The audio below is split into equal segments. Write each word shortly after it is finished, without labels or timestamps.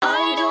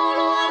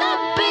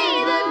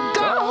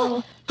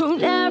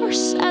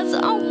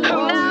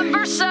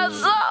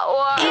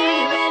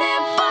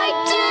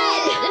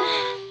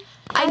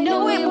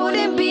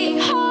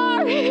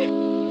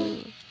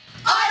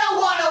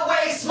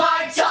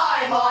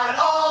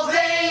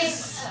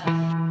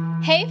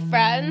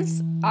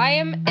friends. I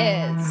am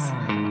Iz.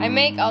 I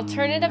make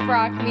alternative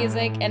rock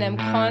music and am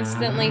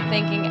constantly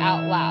thinking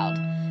out loud.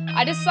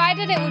 I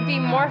decided it would be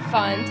more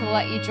fun to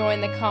let you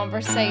join the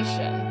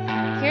conversation.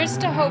 Here's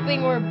to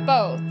hoping we're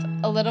both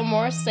a little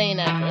more sane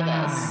after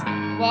this.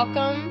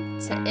 Welcome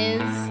to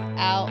Iz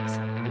Out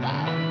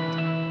Loud.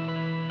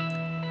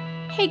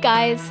 Hey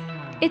guys,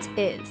 it's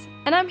Iz,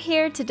 and I'm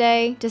here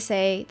today to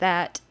say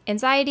that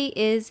anxiety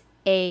is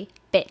a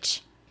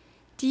bitch.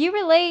 Do you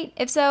relate?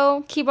 If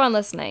so, keep on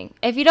listening.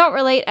 If you don't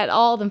relate at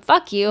all, then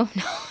fuck you.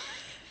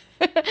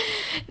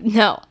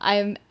 No,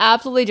 I'm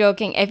absolutely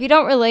joking. If you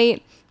don't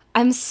relate,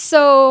 I'm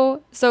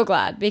so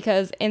glad,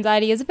 because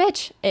anxiety is a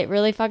bitch. It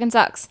really fucking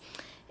sucks.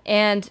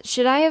 And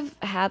should I have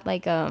had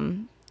like a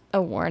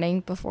warning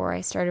before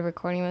I started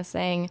recording this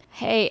saying,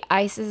 hey,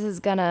 Isis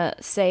is gonna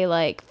say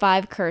like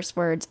 5 curse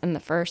words in the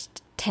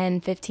first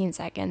 10-15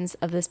 seconds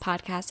of this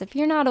podcast. If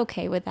you're not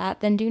okay with that,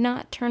 then do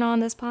not turn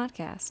on this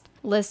podcast.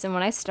 Listen,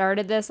 when I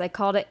started this, I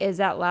called it Iz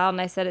Out Loud, and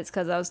I said it's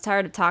because I was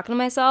tired of talking to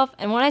myself,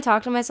 and when I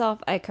talk to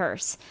myself, I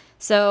curse.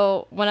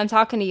 So when I'm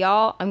talking to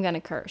y'all, I'm gonna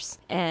curse,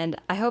 and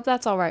I hope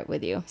that's all right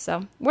with you.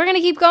 So we're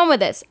gonna keep going with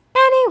this.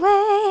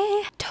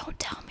 Anyway, don't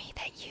tell me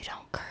that you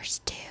don't curse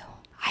too.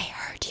 I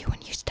heard you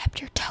when you stepped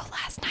your toe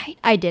last night.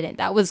 I didn't.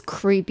 That was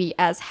creepy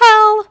as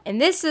hell.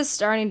 And this is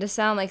starting to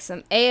sound like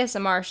some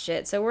ASMR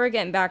shit. So we're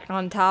getting back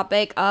on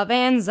topic of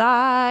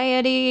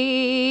anxiety.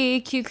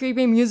 Cue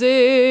creepy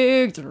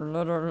music.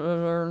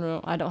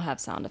 I don't have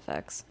sound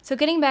effects. So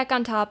getting back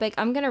on topic,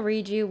 I'm going to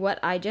read you what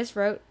I just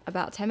wrote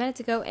about 10 minutes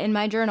ago in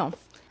my journal.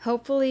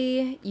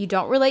 Hopefully you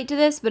don't relate to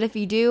this, but if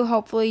you do,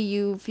 hopefully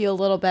you feel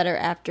a little better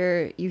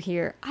after you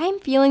hear, I'm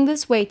feeling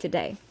this way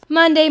today.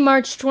 Monday,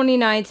 March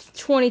 29th,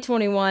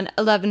 2021,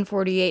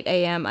 11:48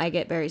 a.m. I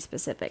get very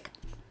specific.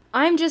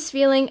 I'm just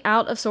feeling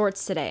out of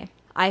sorts today.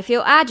 I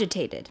feel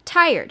agitated,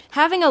 tired,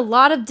 having a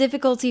lot of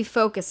difficulty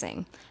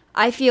focusing.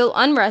 I feel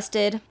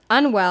unrested,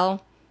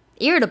 unwell,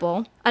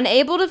 irritable,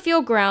 unable to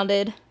feel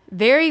grounded,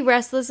 very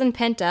restless and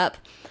pent up,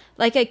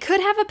 like I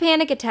could have a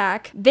panic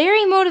attack,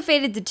 very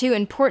motivated to do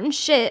important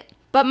shit,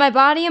 but my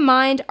body and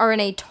mind are in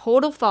a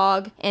total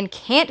fog and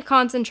can't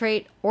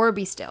concentrate or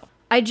be still.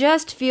 I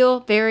just feel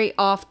very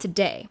off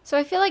today. So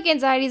I feel like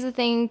anxiety is a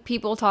thing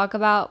people talk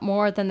about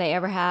more than they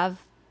ever have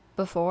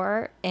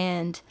before,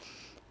 and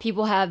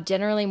people have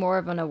generally more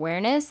of an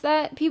awareness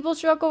that people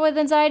struggle with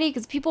anxiety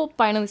because people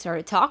finally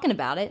started talking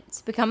about it.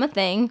 It's become a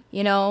thing.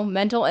 You know,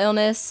 mental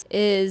illness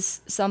is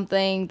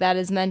something that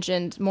is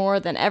mentioned more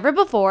than ever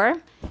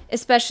before,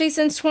 especially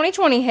since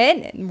 2020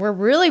 hit, and we're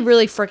really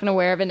freaking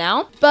aware of it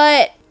now.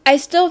 But I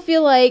still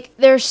feel like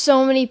there's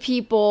so many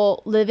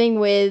people living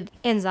with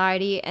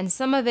anxiety, and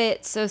some of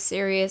it so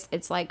serious,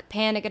 it's like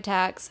panic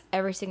attacks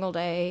every single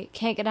day,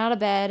 can't get out of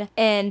bed,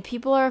 and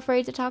people are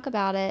afraid to talk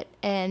about it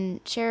and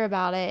share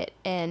about it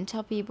and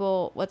tell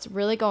people what's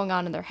really going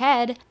on in their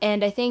head,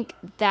 and I think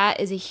that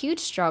is a huge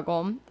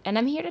struggle, and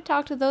I'm here to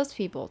talk to those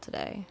people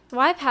today. So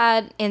I've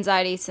had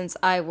anxiety since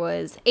I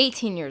was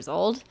 18 years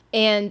old,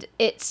 and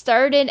it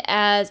started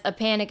as a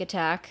panic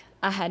attack.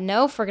 I had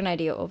no friggin'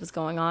 idea what was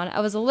going on. I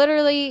was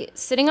literally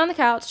sitting on the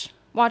couch,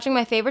 watching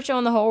my favorite show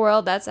in the whole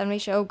world, That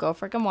 70s Show. Go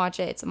friggin' watch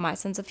it. It's my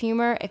sense of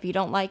humor. If you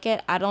don't like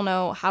it, I don't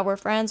know how we're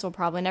friends. We'll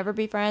probably never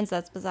be friends.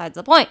 That's besides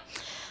the point.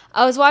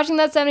 I was watching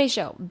That 70s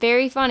Show.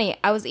 Very funny.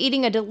 I was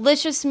eating a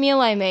delicious meal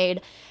I made,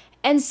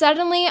 and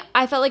suddenly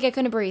I felt like I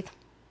couldn't breathe.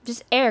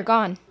 Just air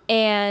gone.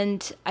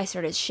 And I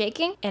started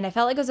shaking, and I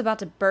felt like I was about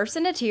to burst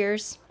into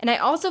tears. And I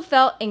also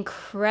felt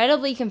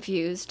incredibly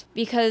confused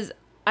because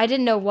I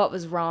didn't know what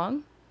was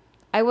wrong.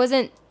 I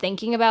wasn't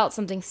thinking about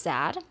something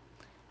sad.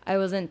 I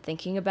wasn't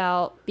thinking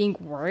about being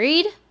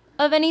worried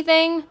of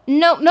anything.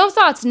 No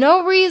thoughts,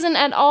 no reason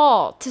at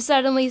all to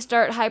suddenly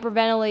start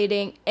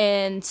hyperventilating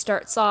and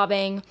start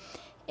sobbing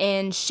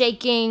and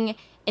shaking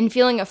and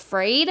feeling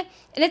afraid.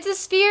 And it's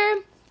this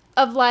fear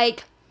of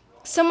like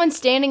someone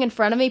standing in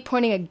front of me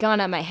pointing a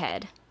gun at my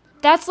head.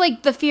 That's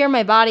like the fear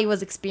my body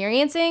was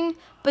experiencing,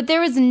 but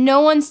there was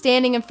no one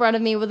standing in front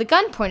of me with a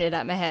gun pointed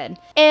at my head.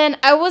 And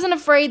I wasn't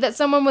afraid that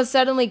someone was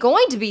suddenly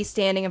going to be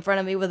standing in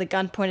front of me with a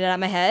gun pointed at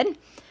my head,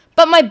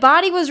 but my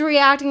body was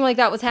reacting like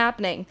that was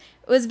happening.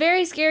 It was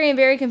very scary and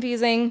very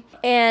confusing,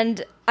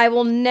 and I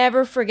will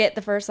never forget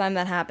the first time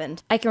that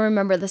happened. I can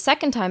remember the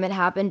second time it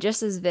happened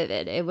just as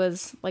vivid. It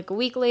was like a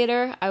week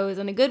later. I was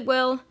in a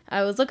Goodwill.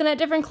 I was looking at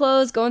different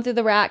clothes, going through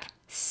the rack.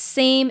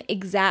 Same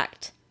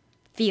exact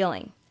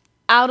feeling.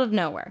 Out of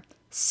nowhere.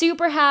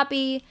 Super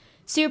happy,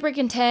 super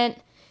content,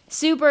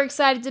 super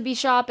excited to be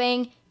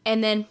shopping,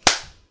 and then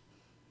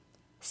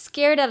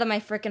scared out of my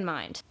freaking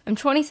mind. I'm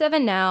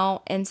 27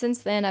 now, and since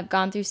then I've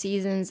gone through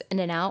seasons in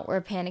and out where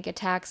panic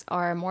attacks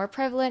are more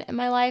prevalent in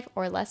my life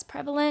or less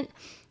prevalent.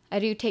 I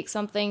do take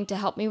something to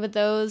help me with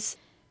those.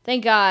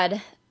 Thank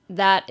God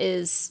that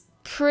is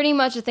pretty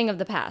much a thing of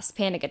the past,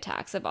 panic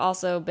attacks. I've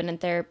also been in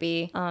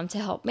therapy to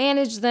help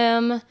manage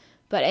them.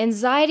 But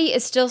anxiety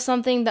is still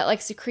something that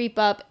likes to creep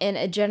up in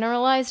a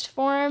generalized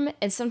form,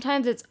 and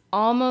sometimes it's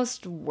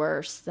almost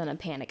worse than a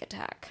panic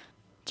attack.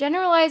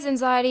 Generalized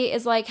anxiety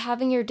is like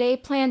having your day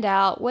planned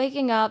out,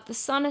 waking up, the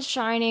sun is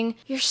shining,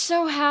 you're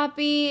so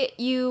happy,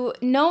 you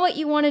know what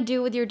you want to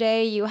do with your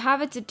day, you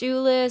have a to-do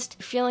list,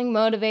 you're feeling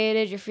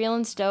motivated, you're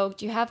feeling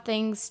stoked, you have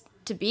things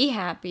to be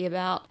happy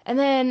about. And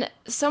then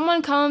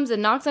someone comes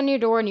and knocks on your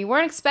door and you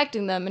weren't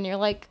expecting them and you're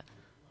like,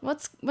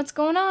 what's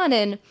going on?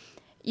 And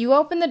you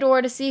open the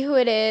door to see who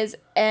it is,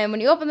 and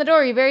when you open the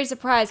door, you're very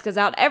surprised because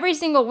out every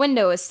single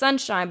window is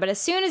sunshine, but as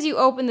soon as you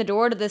open the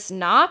door to this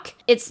knock,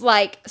 it's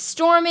like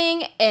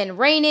storming and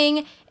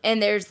raining,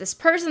 and there's this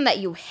person that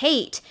you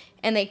hate,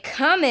 and they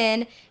come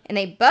in, and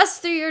they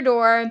bust through your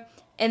door,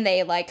 and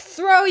they like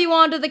throw you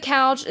onto the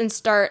couch and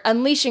start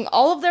unleashing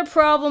all of their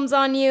problems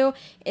on you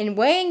and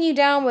weighing you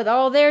down with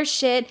all their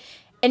shit.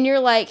 And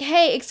you're like,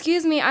 hey,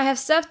 excuse me, I have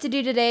stuff to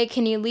do today.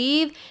 Can you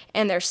leave?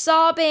 And they're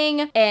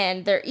sobbing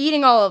and they're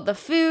eating all of the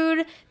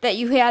food that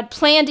you had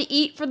planned to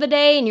eat for the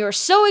day. And you were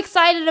so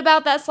excited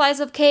about that slice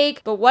of cake.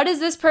 But what does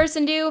this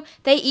person do?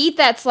 They eat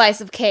that slice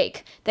of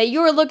cake that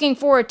you were looking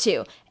forward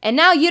to. And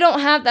now you don't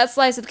have that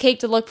slice of cake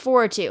to look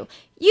forward to.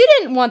 You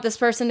didn't want this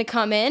person to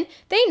come in.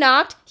 They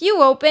knocked,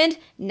 you opened,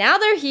 now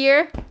they're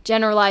here.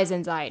 Generalized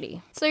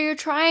anxiety. So you're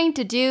trying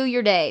to do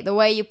your day the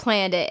way you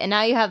planned it, and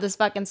now you have this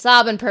fucking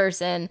sobbing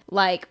person,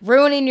 like,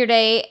 ruining your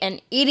day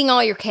and eating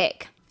all your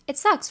cake. It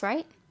sucks,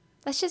 right?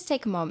 Let's just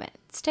take a moment.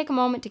 Let's take a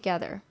moment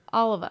together.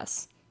 All of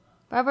us.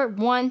 Whatever,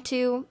 1,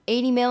 2,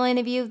 80 million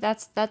of you,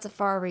 that's a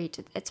far reach.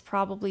 It's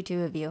probably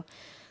 2 of you.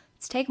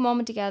 Let's take a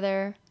moment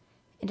together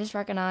and just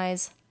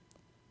recognize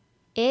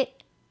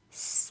it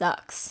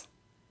sucks.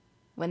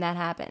 When that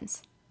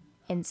happens.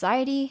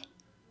 Anxiety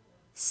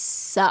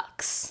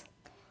sucks.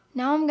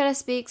 Now I'm going to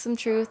speak some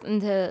truth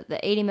into the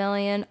 80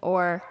 million,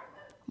 or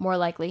more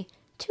likely,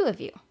 2 of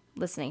you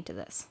listening to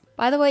this.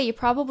 By the way, you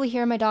probably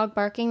hear my dog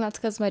barking. That's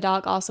because my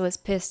dog also is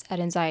pissed at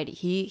anxiety.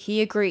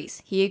 He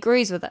agrees. He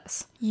agrees with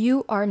us.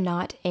 You are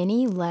not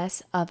any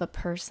less of a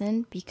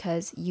person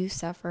because you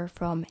suffer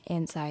from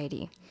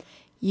anxiety.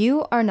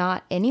 You are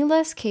not any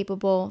less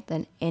capable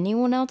than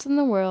anyone else in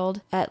the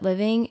world at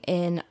living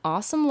an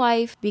awesome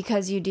life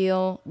because you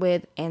deal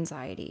with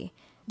anxiety.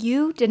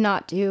 You did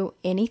not do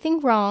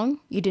anything wrong.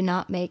 You did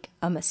not make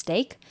a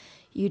mistake.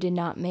 You did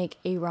not make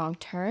a wrong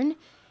turn.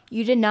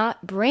 You did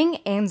not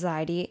bring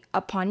anxiety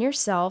upon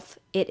yourself.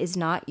 It is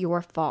not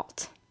your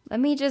fault.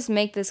 Let me just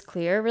make this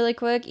clear really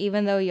quick,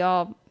 even though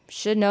y'all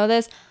should know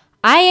this.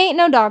 I ain't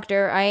no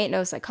doctor. I ain't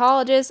no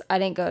psychologist. I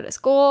didn't go to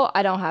school.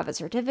 I don't have a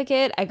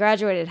certificate. I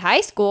graduated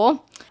high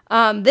school.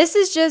 This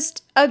is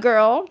just a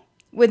girl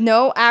with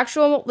no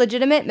actual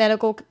legitimate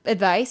medical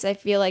advice. I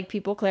feel like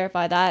people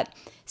clarify that.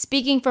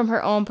 Speaking from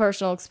her own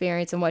personal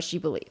experience and what she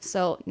believes.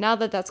 So now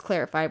that that's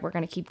clarified, we're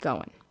going to keep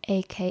going.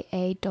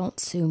 AKA,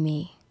 don't sue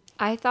me.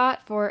 I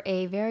thought for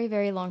a very,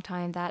 very long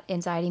time that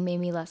anxiety made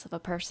me less of a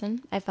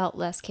person. I felt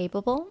less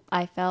capable.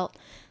 I felt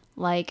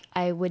like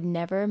I would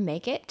never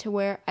make it to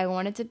where I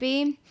wanted to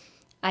be.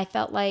 I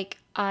felt like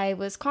I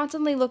was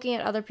constantly looking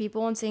at other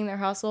people and seeing their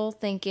hustle,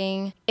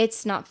 thinking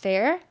it's not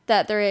fair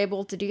that they're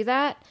able to do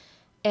that.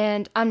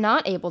 And I'm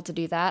not able to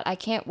do that. I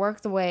can't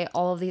work the way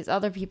all of these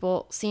other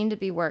people seem to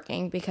be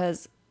working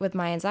because with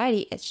my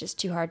anxiety, it's just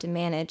too hard to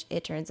manage.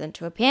 It turns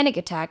into a panic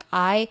attack.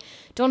 I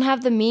don't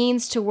have the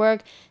means to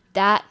work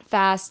that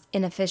fast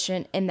and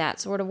efficient in that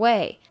sort of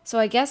way. So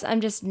I guess I'm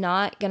just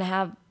not going to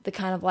have the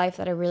kind of life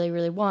that I really,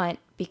 really want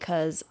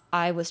because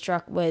I was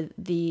struck with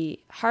the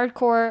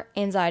hardcore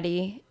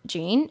anxiety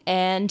gene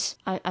and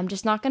I'm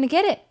just not going to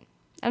get it.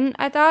 And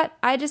I thought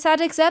I just had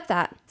to accept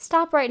that.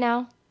 Stop right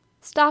now.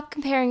 Stop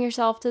comparing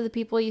yourself to the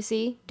people you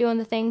see doing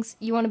the things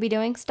you want to be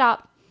doing.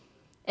 Stop.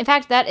 In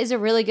fact, that is a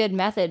really good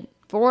method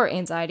for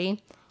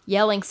anxiety.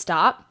 Yelling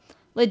stop.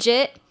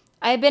 Legit,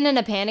 I've been in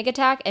a panic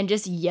attack and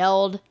just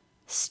yelled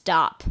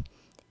stop.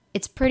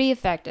 It's pretty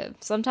effective.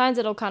 Sometimes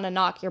it'll kind of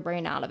knock your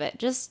brain out of it.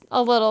 Just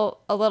a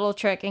little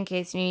trick in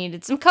case you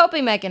needed some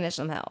coping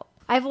mechanism help.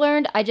 I've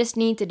learned I just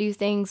need to do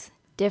things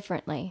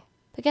differently.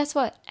 But guess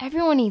what?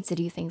 Everyone needs to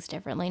do things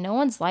differently. No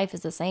one's life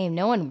is the same.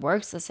 No one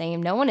works the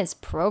same. No one is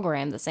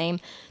programmed the same.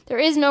 There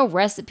is no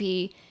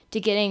recipe to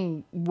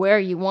getting where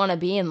you want to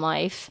be in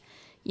life.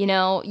 You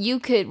know, you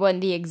could want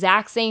the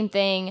exact same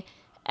thing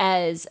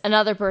as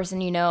another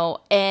person you know,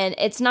 and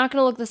it's not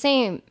going to look the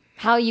same.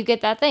 How you get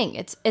that thing.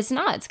 It's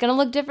not. It's going to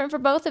look different for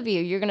both of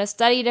you. You're going to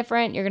study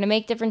different. You're going to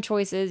make different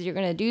choices. You're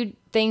going to do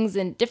things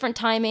in different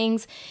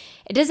timings.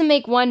 It doesn't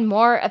make one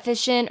more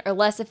efficient or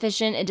less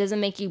efficient. It doesn't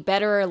make you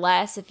better or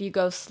less if you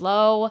go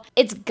slow.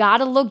 It's got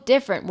to look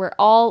different. We're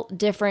all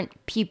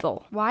different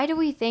people. Why do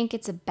we think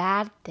it's a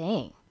bad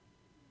thing?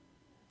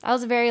 That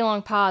was a very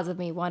long pause of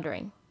me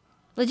wondering.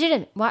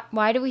 Legitimate.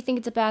 Why do we think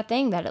it's a bad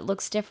thing that it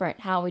looks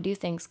different how we do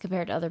things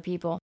compared to other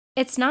people?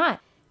 It's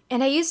not.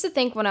 And I used to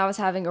think when I was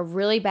having a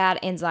really bad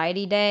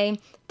anxiety day,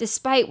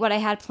 despite what I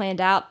had planned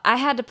out, I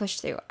had to push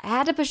through. I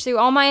had to push through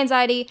all my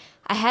anxiety.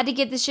 I had to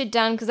get this shit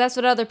done because that's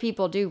what other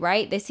people do,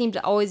 right? They seem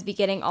to always be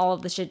getting all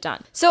of the shit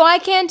done. So I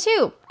can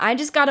too. I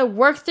just got to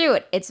work through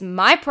it. It's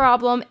my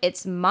problem.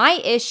 It's my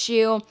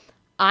issue.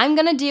 I'm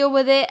going to deal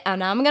with it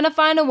and I'm going to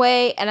find a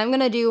way and I'm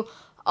going to do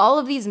all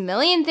of these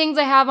million things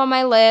I have on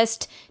my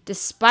list,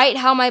 despite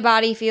how my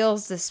body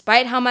feels,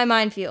 despite how my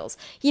mind feels.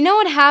 You know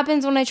what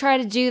happens when I try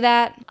to do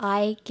that?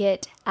 I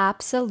get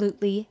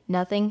absolutely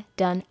nothing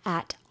done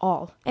at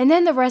all. And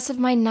then the rest of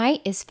my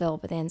night is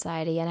filled with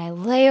anxiety, and I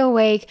lay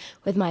awake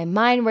with my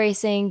mind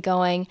racing,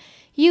 going,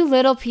 "You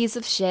little piece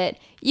of shit.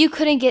 You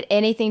couldn't get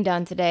anything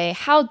done today.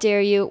 How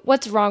dare you?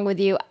 What's wrong with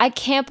you? I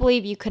can't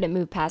believe you couldn't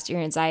move past your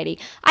anxiety.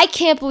 I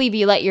can't believe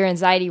you let your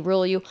anxiety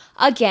rule you.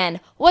 Again,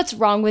 what's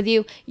wrong with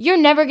you? You're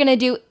never going to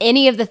do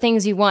any of the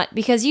things you want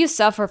because you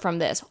suffer from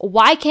this.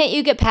 Why can't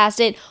you get past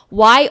it?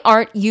 Why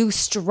aren't you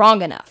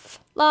strong enough?"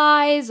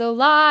 Lies, oh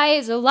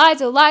lies, oh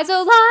lies, oh lies,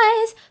 oh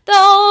lies.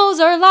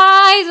 Those are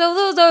lies,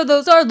 oh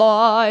those are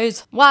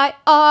lies. Why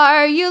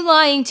are you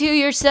lying to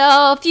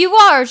yourself? You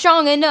are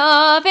strong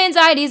enough.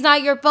 Anxiety's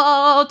not your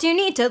fault. You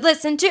need to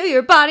listen to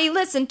your body,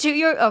 listen to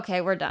your... Okay,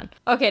 we're done.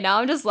 Okay, now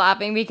I'm just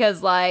laughing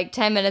because like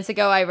 10 minutes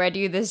ago I read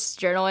you this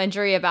journal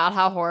entry about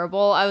how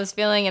horrible I was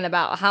feeling and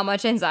about how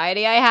much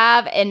anxiety I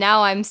have, and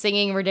now I'm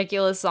singing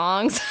ridiculous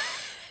songs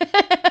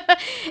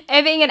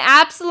and being an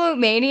absolute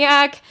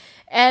maniac.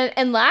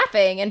 And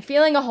laughing and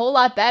feeling a whole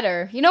lot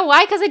better. You know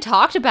why? Because I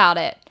talked about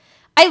it.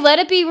 I let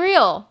it be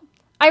real.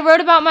 I wrote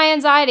about my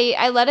anxiety.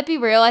 I let it be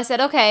real. I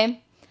said,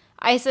 okay,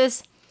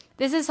 Isis,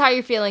 this is how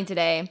you're feeling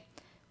today.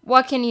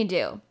 What can you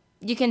do?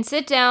 You can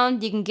sit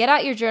down. You can get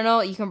out your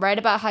journal. You can write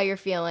about how you're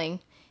feeling.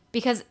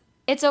 Because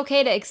it's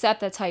okay to accept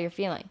that's how you're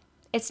feeling.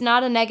 It's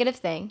not a negative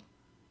thing.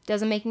 It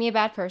doesn't make me a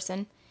bad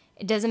person.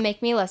 It doesn't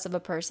make me less of a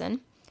person.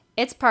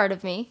 It's part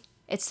of me.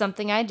 It's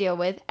something I deal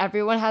with.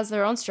 Everyone has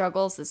their own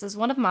struggles. This is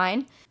one of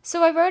mine.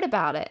 So I wrote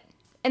about it.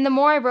 And the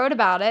more I wrote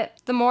about it,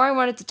 the more I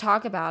wanted to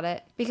talk about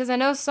it. Because I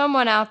know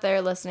someone out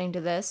there listening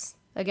to this,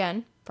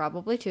 again,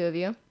 probably 2 of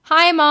you.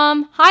 Hi,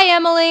 Mom. Hi,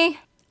 Emily.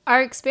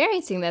 Are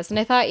experiencing this. And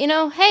I thought,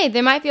 hey,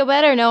 they might feel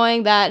better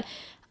knowing that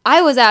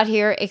I was out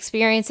here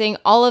experiencing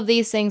all of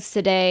these things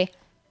today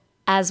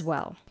as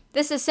well.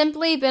 This has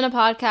simply been a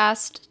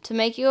podcast to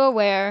make you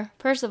aware,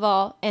 first of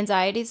all,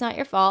 anxiety is not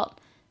your fault.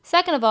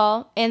 Second of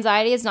all,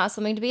 anxiety is not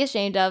something to be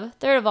ashamed of.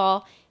 Third of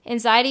all,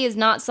 anxiety is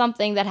not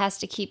something that has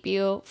to keep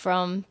you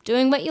from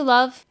doing what you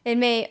love. It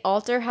may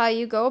alter how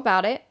you go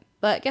about it,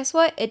 but guess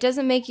what? It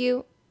doesn't make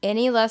you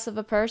any less of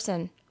a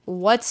person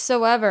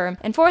whatsoever.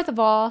 And fourth of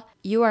all,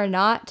 you are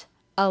not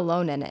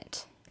alone in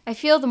it. I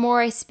feel the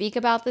more I speak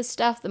about this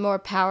stuff, the more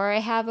power I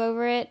have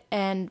over it.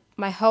 And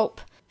my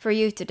hope for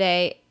you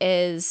today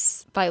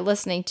is by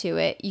listening to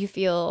it, you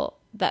feel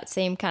that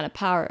same kind of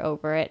power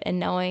over it and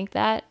knowing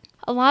that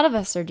a lot of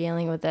us are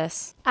dealing with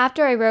this.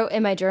 After I wrote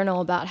in my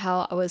journal about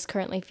how I was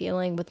currently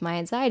feeling with my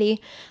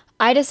anxiety,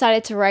 I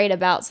decided to write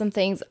about some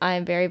things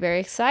I'm very, very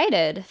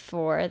excited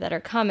for that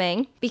are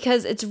coming,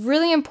 because it's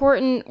really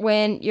important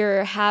when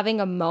you're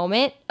having a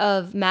moment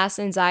of mass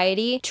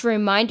anxiety to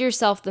remind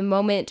yourself the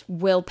moment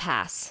will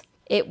pass.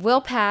 It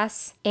will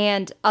pass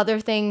and other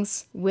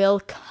things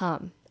will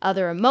come.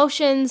 Other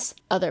emotions,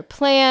 other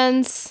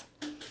plans.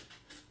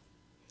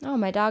 Oh,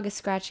 my dog is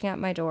scratching at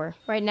my door.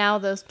 Right now,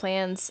 those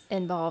plans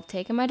involve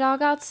taking my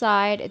dog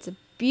outside. It's a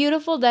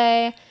beautiful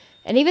day.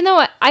 And even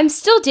though I'm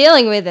still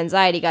dealing with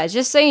anxiety, guys,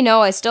 just so you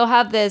know, I still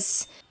have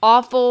this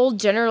awful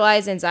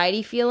generalized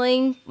anxiety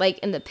feeling, like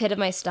in the pit of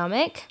my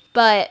stomach.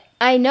 But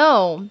I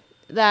know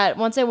that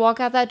once I walk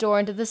out that door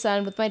into the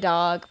sun with my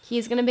dog,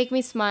 he's going to make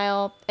me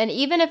smile. And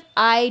even if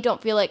I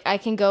don't feel like I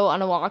can go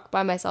on a walk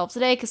by myself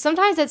today, because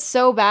sometimes it's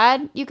so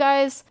bad, you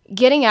guys,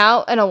 getting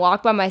out and a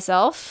walk by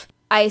myself,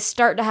 I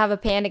start to have a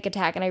panic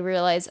attack and I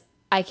realize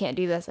I can't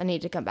do this. I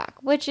need to come back,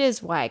 which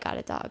is why I got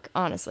a dog,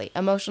 honestly.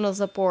 Emotional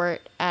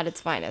support at its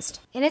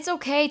finest. And it's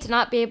okay to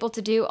not be able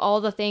to do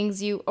all the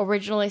things you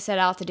originally set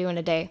out to do in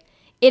a day.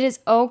 It is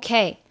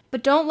okay.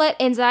 But don't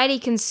let anxiety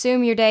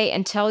consume your day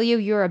and tell you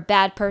you're a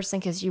bad person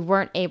because you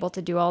weren't able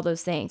to do all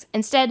those things.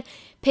 Instead,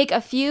 pick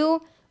a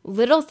few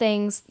little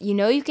things you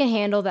know you can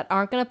handle that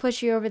aren't going to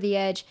push you over the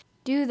edge.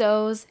 Do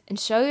those and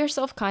show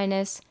yourself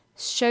kindness.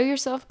 Show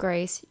yourself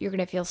grace. You're going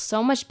to feel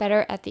so much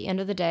better at the end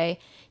of the day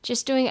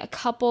just doing a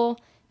couple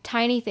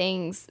tiny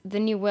things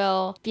than you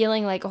will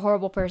feeling like a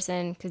horrible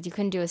person because you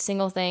couldn't do a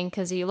single thing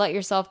because you let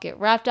yourself get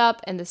wrapped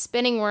up in the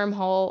spinning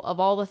wormhole of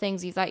all the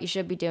things you thought you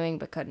should be doing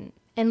but couldn't.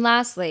 And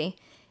lastly,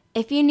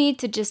 if you need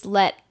to just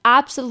let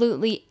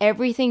absolutely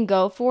everything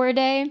go for a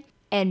day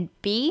and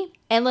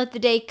let the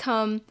day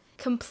come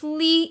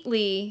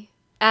completely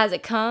as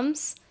it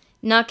comes,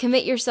 not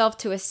commit yourself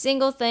to a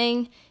single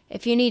thing.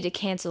 If you need to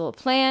cancel a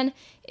plan,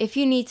 if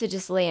you need to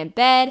just lay in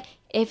bed,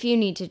 if you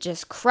need to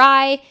just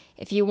cry,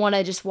 if you want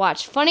to just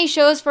watch funny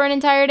shows for an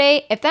entire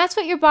day, if that's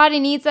what your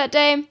body needs that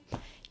day,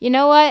 you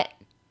know what?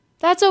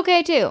 That's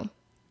okay too.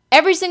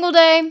 Every single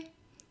day,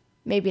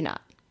 maybe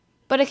not.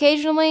 But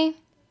occasionally,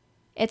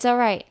 it's all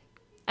right.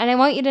 And I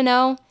want you to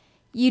know,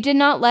 you did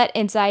not let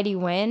anxiety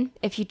win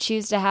if you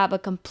choose to have a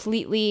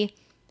completely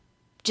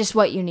just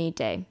what you need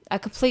day, a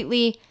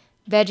completely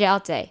veg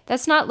out day.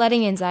 That's not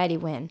letting anxiety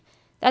win.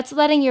 That's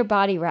letting your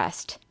body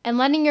rest. And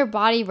letting your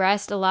body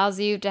rest allows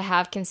you to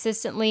have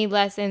consistently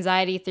less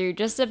anxiety through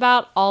just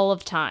about all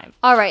of time.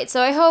 All right,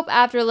 so I hope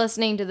after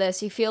listening to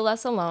this, you feel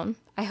less alone.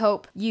 I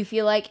hope you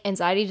feel like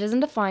anxiety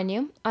doesn't define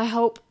you. I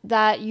hope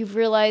that you've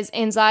realized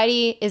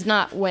anxiety is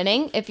not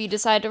winning if you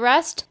decide to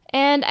rest.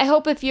 And I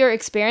hope if you're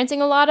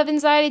experiencing a lot of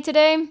anxiety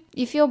today,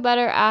 you feel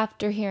better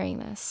after hearing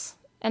this.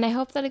 And I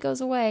hope that it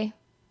goes away.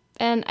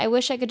 And I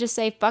wish I could just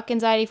say fuck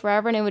anxiety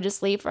forever and it would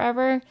just leave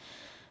forever.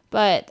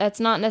 But that's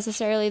not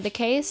necessarily the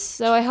case.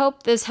 So I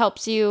hope this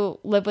helps you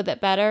live with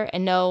it better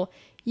and know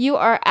you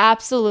are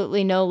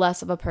absolutely no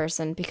less of a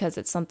person because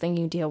it's something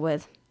you deal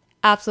with.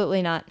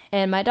 Absolutely not.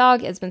 And my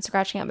dog has been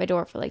scratching at my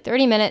door for like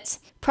 30 minutes.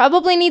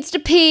 Probably needs to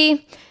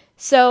pee.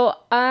 So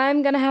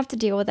I'm going to have to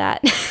deal with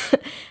that.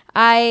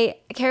 I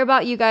care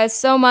about you guys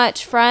so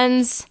much,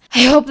 friends.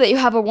 I hope that you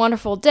have a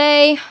wonderful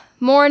day,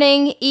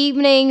 morning,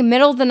 evening,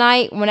 middle of the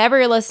night, whenever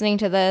you're listening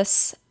to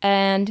this.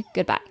 And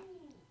goodbye.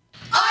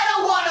 I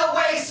don't want to